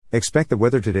Expect the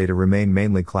weather today to remain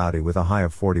mainly cloudy with a high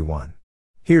of 41.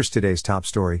 Here's today's top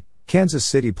story. Kansas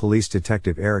City Police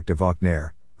Detective Eric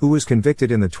DeVaughner, who was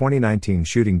convicted in the 2019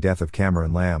 shooting death of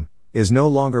Cameron Lamb, is no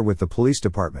longer with the police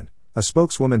department, a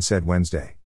spokeswoman said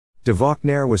Wednesday.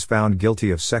 DeVaughner was found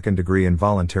guilty of second-degree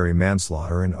involuntary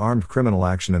manslaughter and armed criminal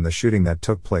action in the shooting that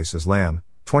took place as Lamb,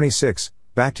 26,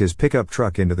 backed his pickup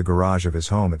truck into the garage of his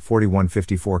home at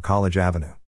 4154 College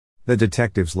Avenue. The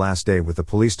detective's last day with the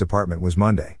police department was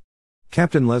Monday.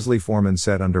 Captain Leslie Foreman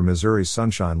said under Missouri's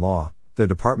Sunshine Law, the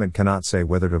department cannot say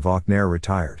whether DeVaughner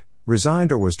retired,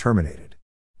 resigned or was terminated.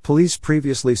 Police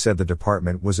previously said the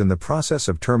department was in the process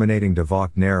of terminating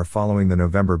DeVaughner following the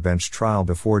November bench trial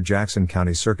before Jackson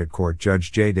County Circuit Court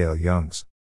Judge J. Dale Youngs.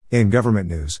 In government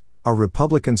news, a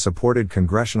Republican-supported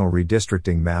congressional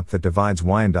redistricting map that divides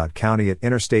Wyandotte County at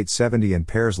Interstate 70 and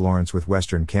pairs Lawrence with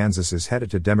western Kansas is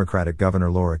headed to Democratic Governor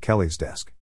Laura Kelly's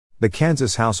desk. The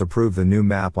Kansas House approved the new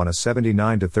map on a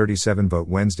 79-37 vote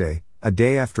Wednesday, a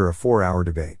day after a 4-hour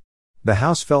debate. The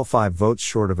House fell 5 votes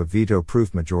short of a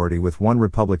veto-proof majority with 1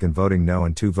 Republican voting no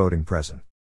and 2 voting present.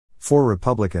 4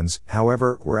 Republicans,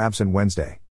 however, were absent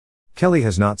Wednesday. Kelly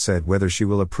has not said whether she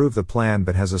will approve the plan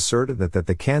but has asserted that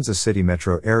the Kansas City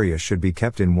metro area should be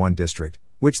kept in one district,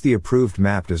 which the approved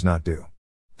map does not do.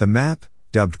 The map,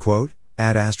 dubbed quote,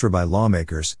 ad astra by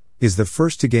lawmakers, is the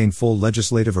first to gain full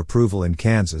legislative approval in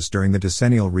Kansas during the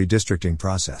decennial redistricting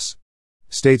process.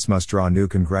 States must draw new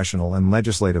congressional and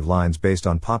legislative lines based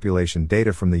on population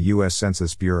data from the U.S.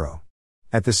 Census Bureau.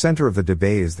 At the center of the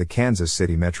debate is the Kansas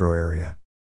City metro area.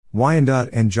 Wyandotte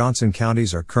and Johnson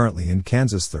counties are currently in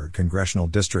Kansas' 3rd Congressional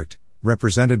District,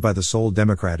 represented by the sole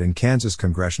Democrat in Kansas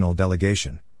congressional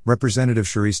delegation, Representative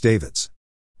Sharice Davids.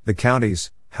 The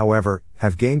counties, however,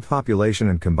 have gained population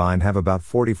and combined have about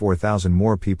 44,000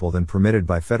 more people than permitted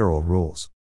by federal rules.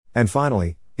 And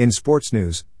finally, in sports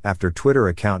news, after Twitter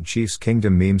account Chiefs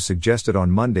Kingdom Memes suggested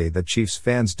on Monday that Chiefs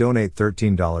fans donate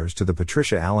 $13 to the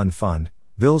Patricia Allen Fund,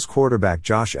 Bills quarterback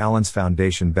Josh Allen's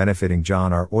foundation benefiting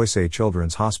John R. Oisei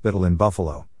Children's Hospital in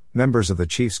Buffalo, members of the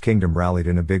Chiefs Kingdom rallied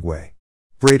in a big way.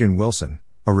 Braden Wilson,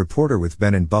 a reporter with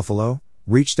Ben in Buffalo,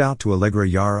 reached out to Allegra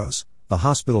Yaros, the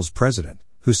hospital's president,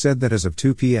 who said that as of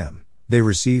 2 p.m., they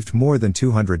received more than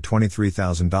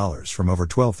 $223,000 from over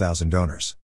 12,000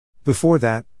 donors. Before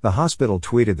that, the hospital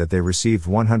tweeted that they received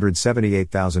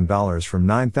 $178,000 from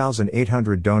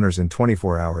 9,800 donors in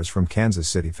 24 hours from Kansas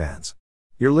City fans.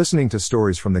 You're listening to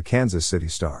stories from the Kansas City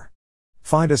Star.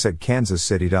 Find us at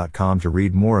kansascity.com to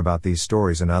read more about these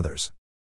stories and others.